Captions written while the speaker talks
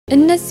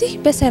እነዚህ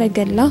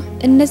በሰረገላ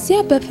እነዚያ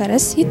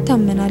በፈረስ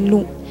ይታመናሉ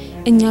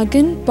እኛ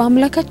ግን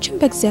በአምላካችን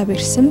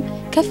በእግዚአብሔር ስም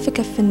ከፍ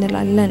ከፍ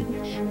እንላለን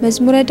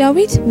መዝሙረ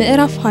ዳዊት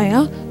ምዕራፍ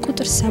 20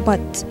 ቁጥር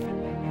 7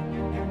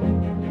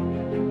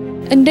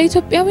 እንደ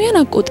ኢትዮጵያውያን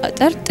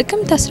አቆጣጠር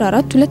ጥቅምት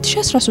 14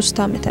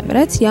 2013 ዓ.ም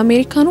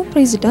የአሜሪካኑ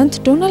ፕሬዝዳንት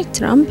ዶናልድ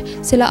ትራምፕ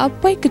ስለ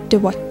አባይ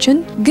ግድባችን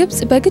ግብጽ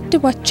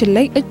በግድባችን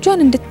ላይ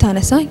እጇን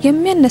እንድታነሳ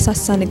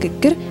የሚያነሳሳ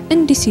ንግግር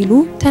እንዲህ ሲሉ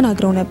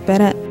ተናግረው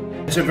ነበር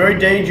It's a very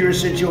dangerous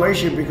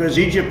situation because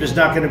Egypt is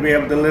not going to be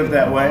able to live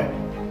that way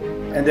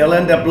and they'll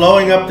end up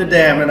blowing up the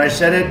dam and I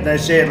said it and I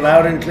say it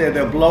loud and clear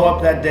they'll blow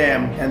up that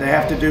dam and they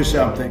have to do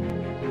something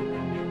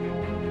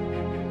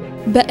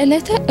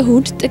በእለተ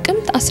እሁድ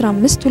ጥቅምት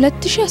 15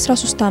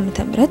 2013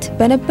 ዓ.ም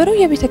በነበረው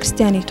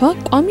የቤተክርስቲያኒቷ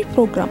ቋሚ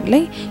ፕሮግራም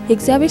ላይ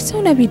የእግዚአብሔር ሰው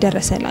ነብይ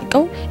ደረሰ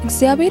ላቀው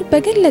እግዚአብሔር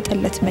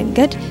በገለጠለት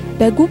መንገድ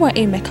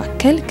በጉባኤ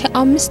መካከል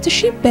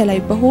ከ5000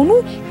 በላይ በሆኑ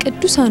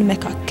ቅዱሳን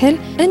መካከል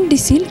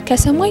እንዲህ ሲል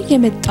ከሰማይ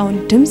የመጣውን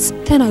ድምጽ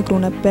ተናግሮ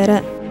ነበር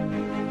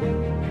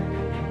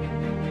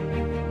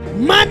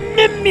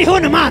ማንም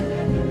ይሁን ማን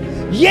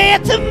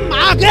የየትም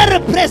አገር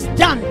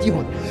ፕሬዝዳንት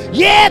ይሁን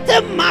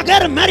የየትም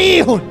አገር መሪ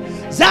ይሁን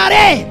ዛሬ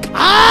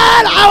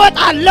ቃል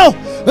አወጣለሁ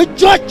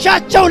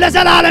እጆቻቸው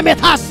ለዘላለም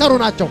የታሰሩ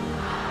ናቸው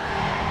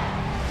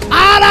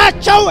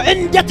ቃላቸው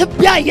እንደ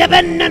ትቢያ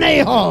የበነነ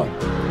ይሆን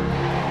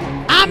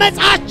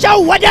አመጻቸው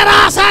ወደ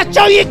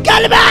ራሳቸው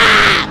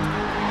ይገልበጥ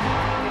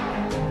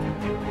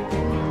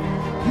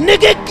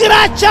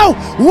ንግግራቸው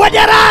ወደ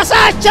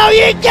ራሳቸው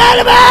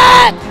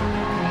ይገልበጥ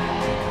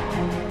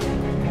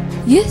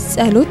ይህ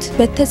ጸሎት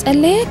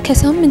በተጸለየ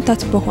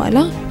ከሳምንታት በኋላ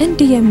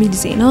እንዲህ የሚል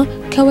ዜና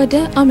ከወደ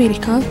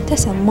አሜሪካ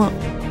ተሰማ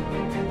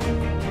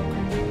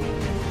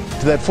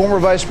that former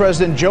Vice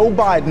President Joe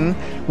Biden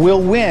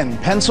will win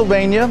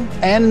Pennsylvania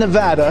and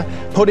Nevada,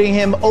 putting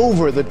him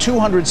over the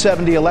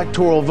 270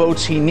 electoral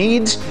votes he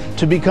needs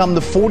to become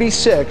the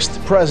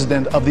 46th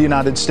president of the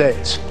United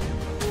States.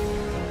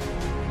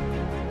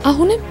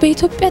 አሁንም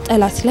በኢትዮጵያ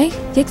ጠላት ላይ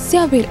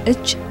የእግዚአብሔር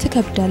እጅ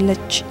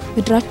ትከብዳለች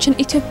ምድራችን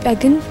ኢትዮጵያ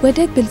ግን ወደ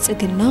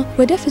ብልጽግና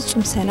ወደ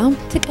ፍጹም ሰላም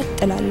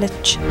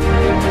ትቀጥላለች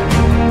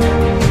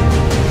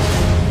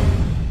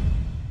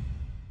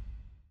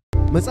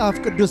መጽሐፍ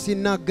ቅዱስ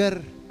ሲናገር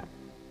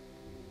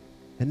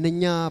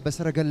እነኛ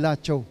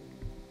በሰረገላቸው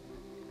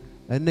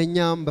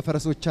እነኛም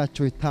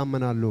በፈረሶቻቸው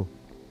ይታመናሉ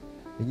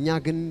እኛ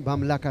ግን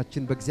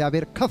በአምላካችን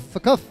በእግዚአብሔር ከፍ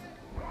ከፍ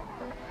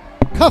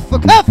ከፍ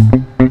ከፍ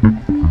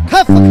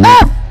ከፍ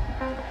ከፍ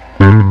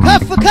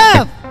ከፍ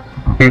ከፍ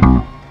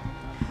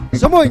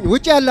ሰሞኝ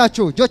ውጪ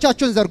ያላችሁ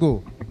እጆቻችሁን ዘርጉ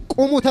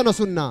ቆሙ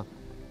ተነሱና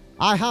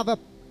I have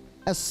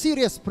a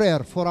serious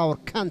prayer for our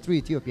country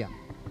Ethiopia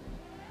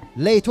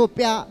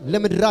ለኢትዮጵያ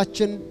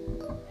ለምድራችን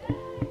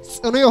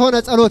ጽኑ የሆነ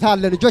ጸሎት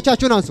አለን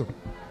እጆቻችሁን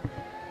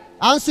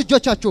አንሱ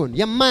እጆቻችሁን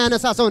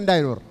የማያነሳ ሰው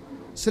እንዳይኖር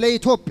ስለ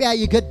ኢትዮጵያ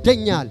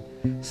ይገደኛል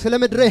ስለ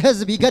ምድር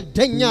ህዝብ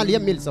ይገደኛል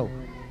የሚል ሰው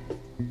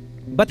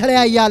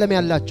በተለያየ ዓለም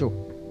ያላችሁ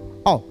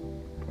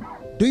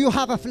do you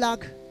have a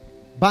flag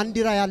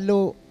ባንዲራ ያለው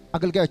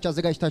አገልጋዮች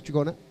አዘጋጅታችሁ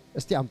ከሆነ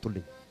እስቲ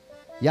አምጡልኝ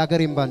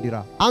ያገሬን ባንዲራ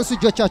አንሱ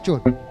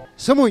እጆቻችሁን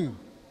ስሙኝ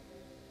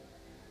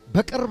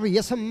በቅርብ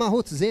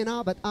የሰማሁት ዜና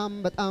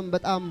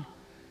በጣም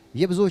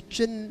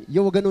የብዙዎችን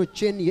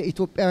የወገኖችን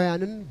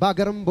የኢትዮጵያውያንን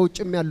ባገርም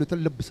በውጭም ያሉትን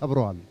ልብ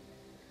ሰብረዋል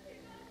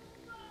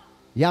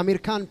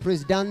የአሜሪካን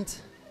ፕሬዝዳንት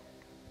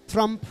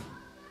ትራምፕ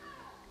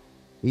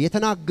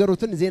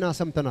የተናገሩትን ዜና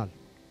ሰምተናል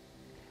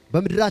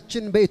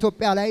በምድራችን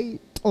በኢትዮጵያ ላይ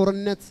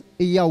ጦርነት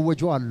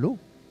እያወጁ አሉ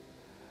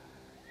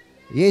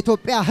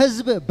የኢትዮጵያ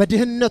ህዝብ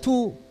በድህነቱ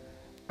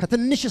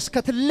ከትንሽ እስከ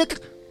ትልቅ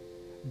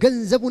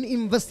ገንዘቡን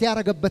ኢንቨስት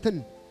ያረጋበትን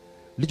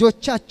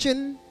ልጆቻችን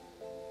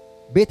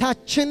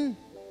ቤታችን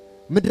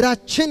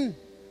ምድራችን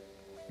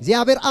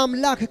እግዚአብሔር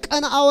አምላክ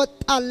ቀን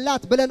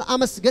አወጣላት ብለን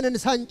አመስገነን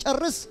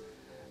ሳንጨርስ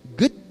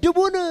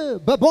ግድቡን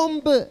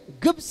በቦምብ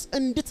ግብጽ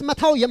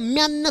እንድትመታው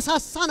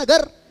የሚያነሳሳ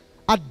ነገር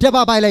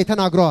አደባባይ ላይ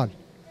ተናግረዋል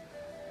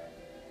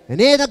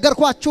እኔ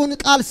ነገርኳችሁን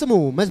ቃል ስሙ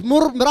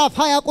መዝሙር ምዕራፍ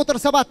 20 ቁጥር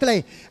 7 ላይ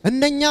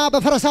እነኛ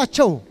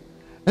በፈረሳቸው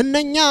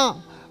እነኛ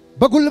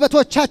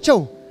በጉልበቶቻቸው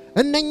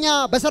እነኛ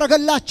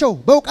በሰረገላቸው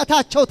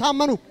በእውቀታቸው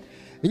ታመኑ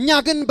እኛ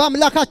ግን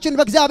በአምላካችን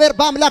በእግዚአብሔር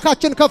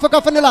በአምላካችን ከፍ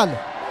ከፍ እንላለን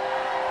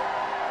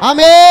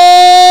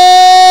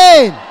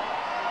አሜን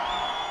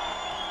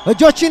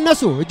እጆች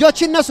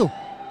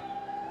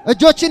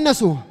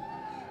ይነሱ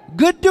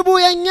ግድቡ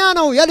የኛ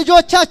ነው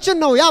የልጆቻችን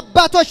ነው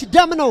የአባቶች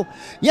ደም ነው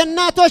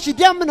የእናቶች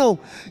ደም ነው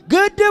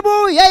ግድቡ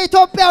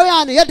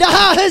የኢትዮጵያውያን የደሃ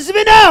ህዝብ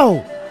ነው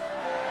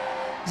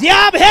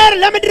እግዚአብሔር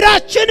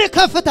ለምድራችን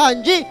ከፍታ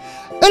እንጂ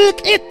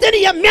እልቂትን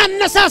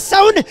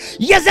የሚያነሳሳውን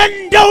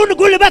የዘንዶውን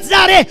ጉልበት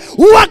ዛሬ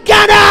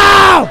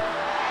ወጋናው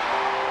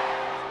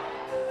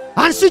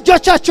አንሱ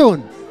እጆቻችሁን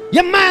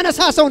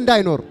የማያነሳሳው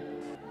እንዳይኖር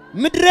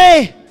ምድሬ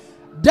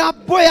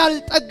ዳቦ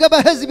ያልጠገበ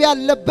ህዝብ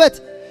ያለበት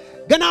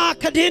ገና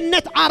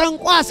ከድህነት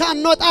አረንቋ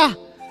ሳንወጣ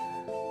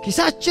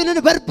ኪሳችንን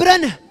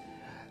በርብረን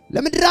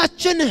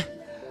ለምድራችን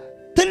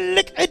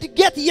ትልቅ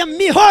እድገት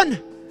የሚሆን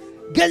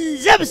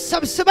ገንዘብ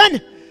ሰብስበን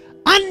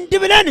አንድ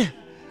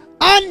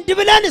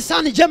ብለን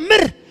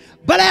ሳንጀምር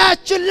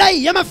በላያችን ላይ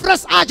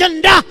የመፍረስ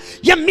አጀንዳ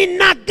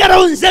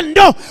የሚናገረውን ዘንዶ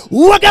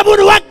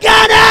ወገቡን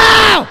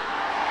ወጋነው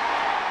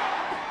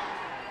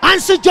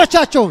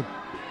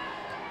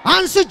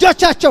አንሱ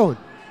እጆቻቸውን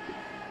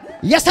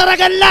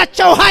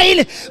የሰረገላቸው ኃይል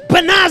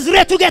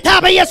በናዝሬቱ ጌታ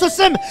በኢየሱስ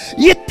ስም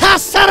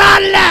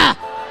ይታሰራል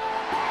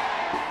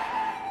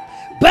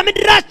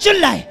በመድራችን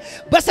ላይ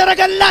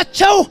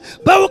በሰረገላቸው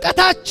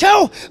በውቀታቸው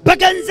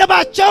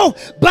በገንዘባቸው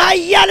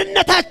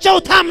በኃያልነታቸው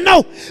ታምነው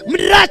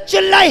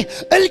ምድራችን ላይ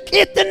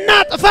እልቂትና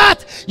ጥፋት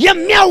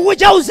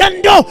የሚያውጀው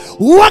ዘንዶ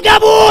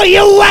ወገቡ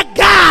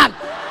ይወጋል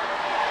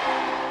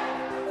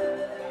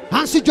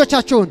አንሱ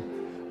እጆቻችሁን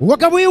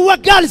ወገቡ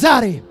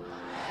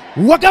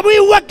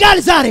ይወጋል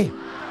ዛሬ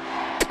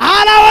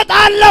ቃል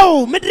አወጣለሁ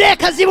ምድሬ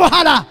ከዚህ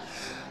በኋላ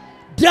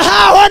ድሃ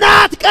ሆና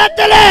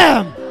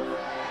አትቀጥልም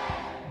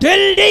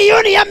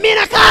ድልድዩን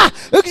የሚነካ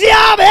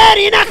እግዚአብሔር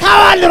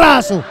ይነካዋል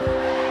ራሱ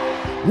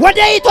ወደ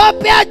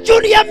ኢትዮጵያ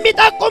እጁን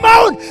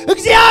የሚጠቁመውን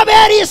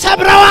እግዚአብሔር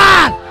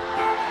ይሰብረዋል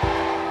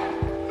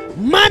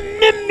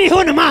ማንም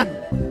ይሁን ማን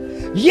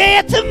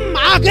የየትም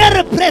አገር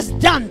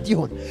ፕሬዝዳንት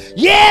ይሁን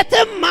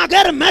የየትም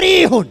አገር መሪ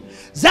ይሁን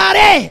ዛሬ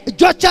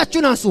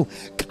እጆቻችሁን አንሱ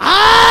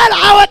ቃል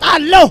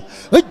አወጣለሁ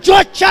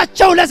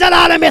እጆቻቸው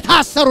ለዘላለም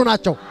የታሰሩ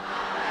ናቸው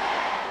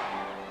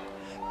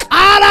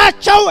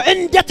ቃላቸው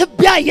እንደ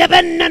ትቢያ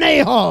የበነነ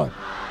ይሆን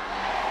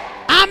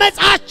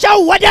አመጻቸው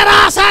ወደ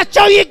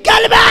ራሳቸው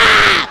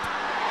ይገልበጥ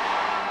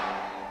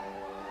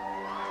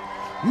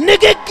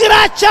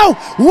ንግግራቸው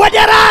ወደ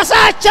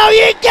ራሳቸው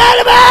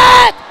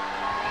ይገልበጥ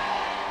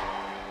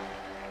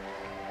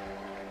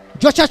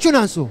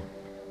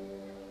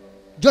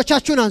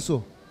እጆቻችሁን አንሱ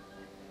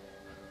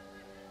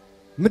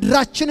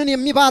ምድራችንን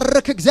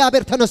የሚባርክ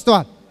እግዚአብሔር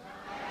ተነስቷል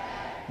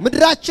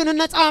ምድራችንን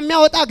ነፃ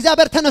የሚያወጣ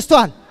እግዚአብሔር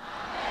ተነስቷል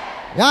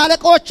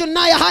ያለቆችና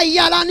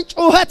የኃያላን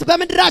ጩኸት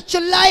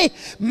በምድራችን ላይ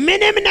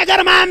ምንም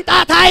ነገር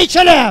ማምጣት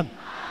አይችልም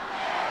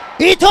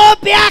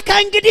ኢትዮጵያ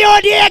ከእንግዲህ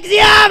ወዲህ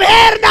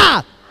እግዚአብሔር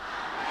ናት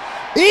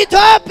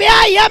ኢትዮጵያ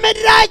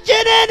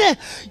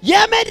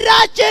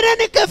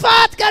የምድራችንን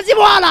ክፋት ከዚህ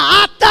በኋላ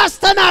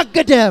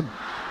አታስተናግድም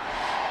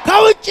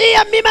ከውጪ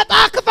የሚመጣ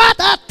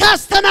ክፋት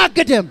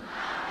አታስተናግድም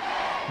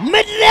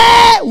ምድሬ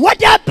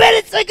ወደ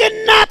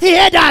ብልጽግና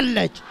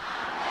ትሄዳለች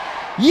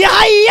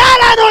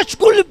የኃያላኖች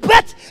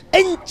ጉልበት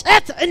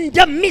እንጨት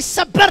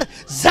እንደሚሰበር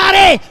ዛሬ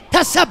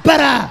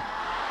ተሰበረ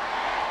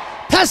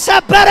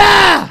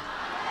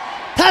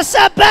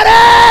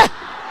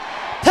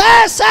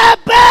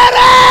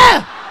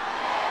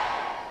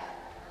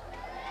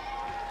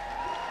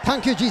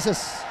Thank you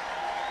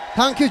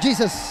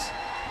Jesus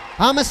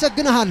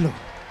አመሰግናለሁ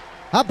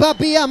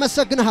አባቢያ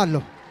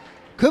አመሰግናለሁ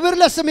ክብር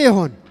ለስም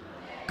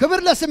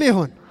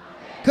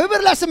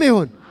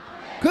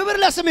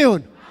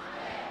ይሁን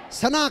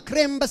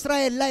ሰናክሬም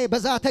በእስራኤል ላይ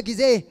በዛተ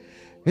ጊዜ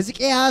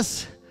ሕዝቅያስ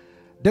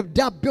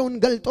ደብዳቤውን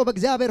ገልጦ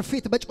በእግዚአብሔር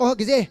ፊት በጮኸ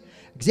ጊዜ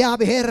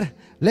እግዚአብሔር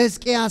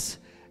ለሕዝቅያስ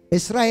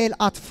እስራኤል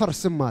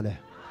አትፈርስም አለ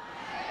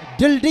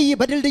ድልድይ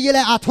በድልድይ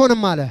ላይ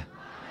አትሆንም አለ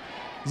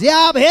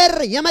እግዚአብሔር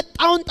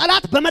የመጣውን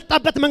ጠላት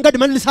በመጣበት መንገድ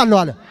መልሳለሁ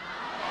አለ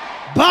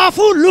ባፉ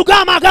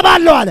ሉጋም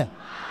አገባለሁ አለ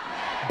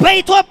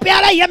በኢትዮጵያ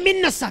ላይ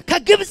የሚነሳ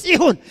ከግብጽ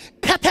ይሁን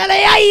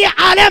ከተለያየ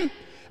ዓለም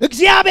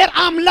እግዚአብሔር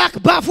አምላክ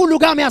ባፉ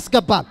ሉጋም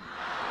ያስገባል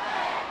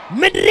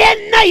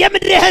ምድሬና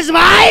የምድሬ ህዝብ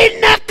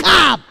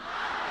አይነካም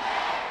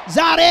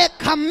ዛሬ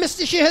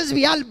ከ5000 ህዝብ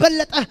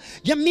ያልበለጠ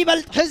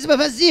የሚበልጥ ህዝብ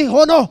በዚህ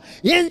ሆኖ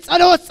ይህን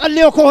ጸሎት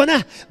ጸልዮ ከሆነ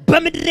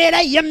በምድሬ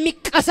ላይ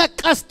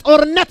የሚቀሰቀስ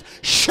ጦርነት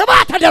ሽባ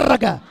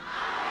ተደረገ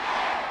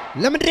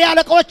ለምድሬ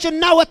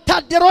አለቆችና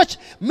ወታደሮች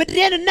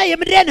ምድሬንና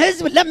የምድሬን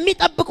ህዝብ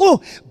ለሚጠብቁ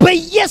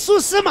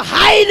በኢየሱስ ስም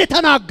ኃይል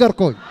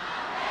ተናገርኩኝ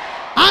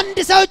አንድ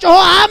ሰው ጮሆ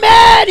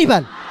አሜን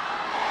ይበል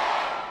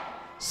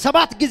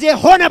 7 ጊዜ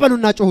ሆነ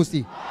በሉና ጮሁ እስቲ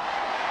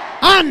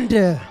 1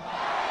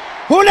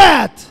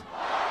 2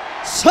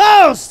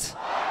 3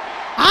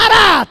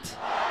 4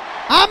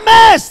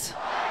 5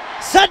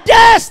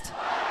 6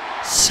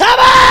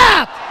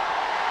 7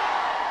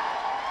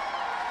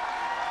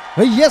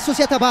 ኢየሱስ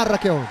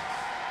የተባረከ ይሁን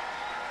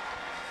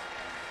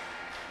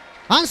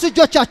አንሱ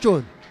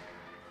እጆቻችሁን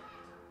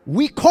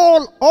we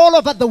call all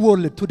over the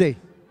world today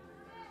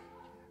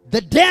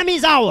the dam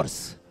is ours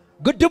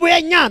ግድቡ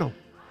የኛ ነው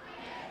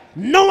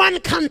no one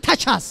can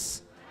touch us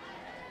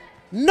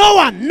no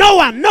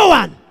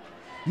one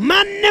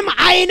ማንም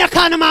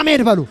አይነካንም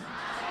አሜን በሉ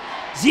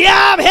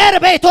እግዚአብሔር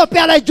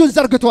በኢትዮጵያ ላይ እጁን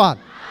ዘርግቷል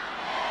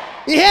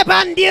ይሄ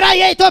ባንዲራ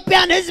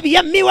የኢትዮጵያን ህዝብ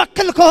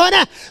የሚወክል ከሆነ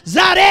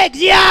ዛሬ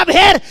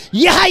እግዚአብሔር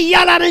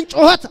የኃያላንን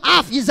ጩኸት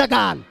አፍ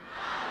ይዘጋል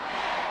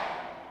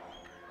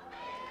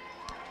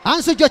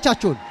አንሱ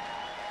እጆቻችሁን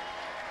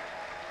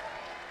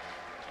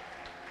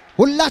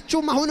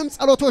ሁላችሁም አሁንም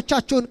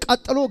ጸሎቶቻችሁን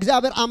ቀጥሉ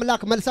እግዚአብሔር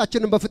አምላክ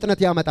መልሳችንን በፍጥነት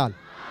ያመጣል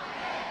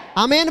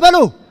አሜን በሉ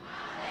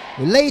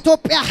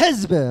ለኢትዮጵያ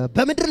ህዝብ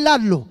በመድር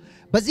ላሉ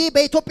በዚህ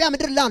በኢትዮጵያ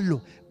ምድር ላሉ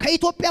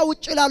ከኢትዮጵያ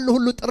ውጭ ላሉ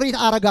ሁሉ ጥሪ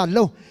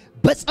አረጋለሁ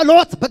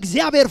በጸሎት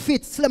በእግዚአብሔር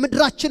ፊት ስለ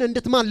ምድራችን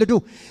እንድትማልዱ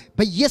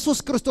በኢየሱስ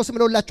ክርስቶስም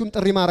ለሁላችሁም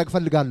ጥሪ ማድረግ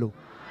ፈልጋለሁ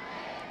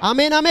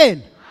አሜን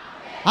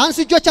አንሱ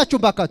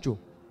እጆቻችሁን ባካችሁ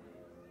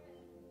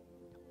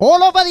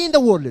all over in the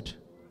world.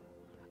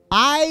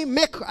 I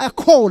make a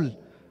call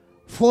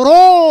for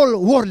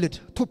all world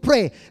to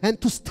pray and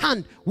to stand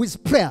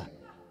with prayer.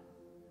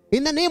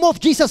 In the name of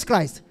Jesus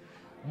Christ,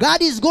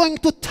 God is going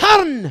to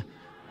turn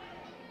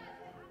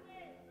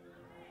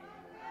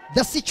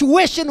the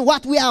situation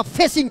what we are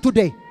facing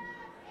today.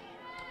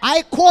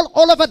 I call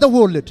all over the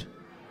world,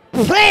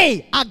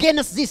 pray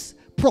against this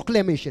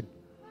proclamation.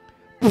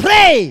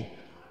 Pray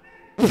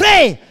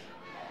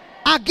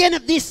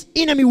against this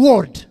enemy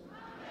word.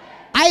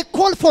 I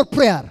call for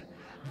prayer.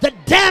 The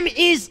dam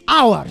is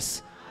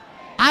ours.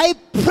 I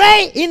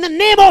pray in the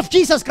name of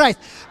Jesus Christ.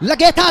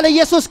 ለጌታ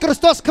ለኢየሱስ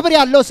ክርስቶስ ክብር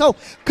ያለው ሰው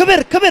ክብር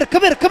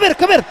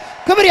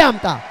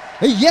ያምጣ።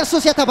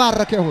 ኢየሱስ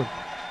የተባረከ ይሁን።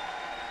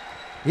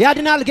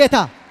 ያድናል ጌታ።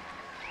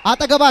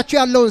 አጠገባችሁ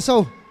ያለውን ሰው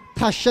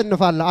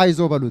ታሸንፋለህ አይዞ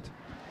በሉት።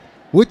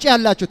 ውጪ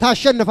ያላችሁ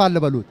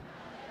ታሸንፋለህ በሉት።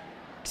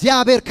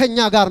 እግዚአብሔር ከኛ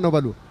ጋር ነው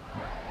በሉ።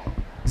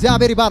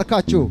 እግዚአብሔር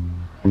ይባርካችሁ።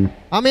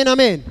 አሜን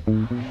አሜን።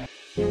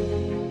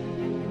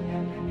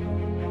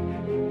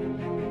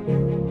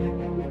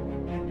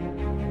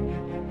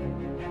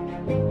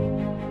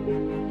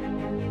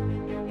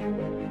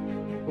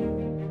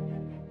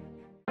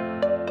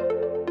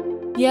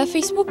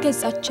 የፌስቡክ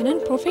ገጻችንን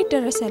ፕሮፌት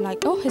ደረሰ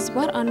ላቀው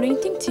ህዝባር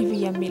አኖይንቲንግ ቲቪ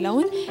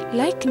የሚለውን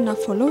ላይክ እና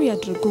ፎሎው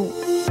ያድርጉ።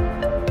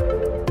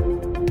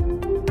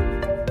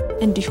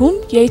 እንዲሁም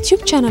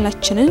የዩቲዩብ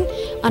ቻናላችንን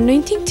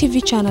አኖይንቲንግ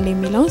ቲቪ ቻናል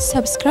የሚለውን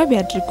ሰብስክራይብ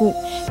ያድርጉ።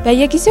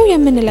 በየጊዜው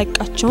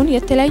የምንለቃቸውን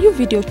የተለያዩ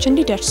ቪዲዮዎች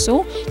እንዲደርሱ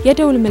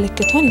የደውል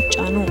ምልክቱን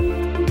ይጫኑ።